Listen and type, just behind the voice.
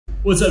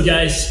What's up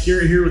guys,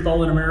 Garrett here with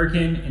Aldan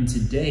American, and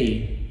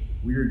today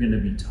we are going to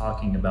be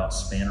talking about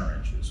spanner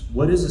wrenches.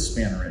 What is a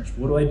spanner wrench?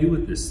 What do I do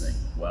with this thing?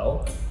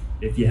 Well,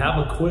 if you have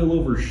a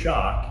coilover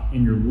shock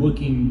and you're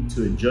looking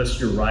to adjust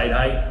your ride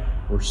height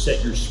or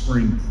set your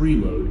spring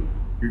preload,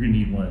 you're going to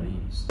need one of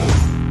these.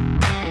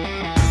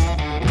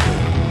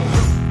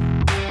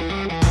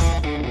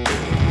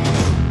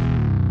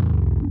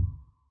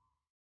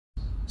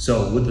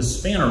 So with the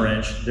spanner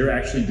wrench, they're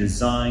actually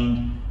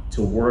designed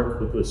to work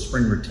with a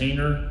spring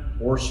retainer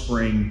or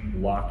spring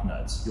lock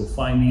nuts. You'll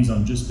find these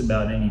on just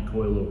about any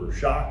coilover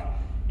shock,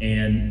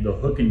 and the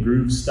hook and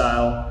groove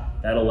style,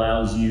 that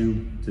allows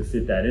you to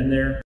fit that in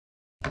there.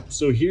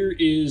 So here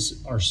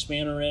is our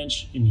spanner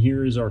wrench and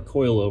here is our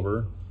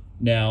coilover.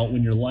 Now,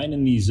 when you're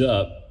lining these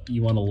up,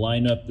 you want to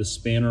line up the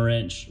spanner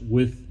wrench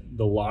with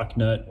the lock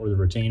nut or the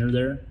retainer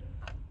there,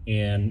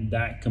 and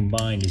that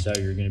combined is how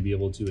you're going to be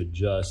able to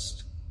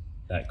adjust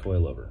that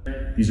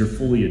coilover. These are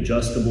fully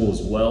adjustable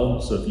as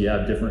well, so if you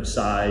have different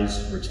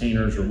size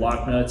retainers or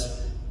lock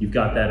nuts, you've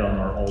got that on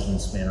our Aldan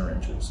spanner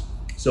wrenches.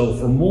 So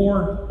for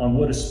more on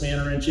what a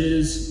spanner wrench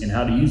is and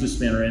how to use a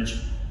spanner wrench,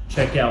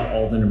 check out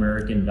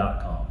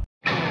aldanamerican.com.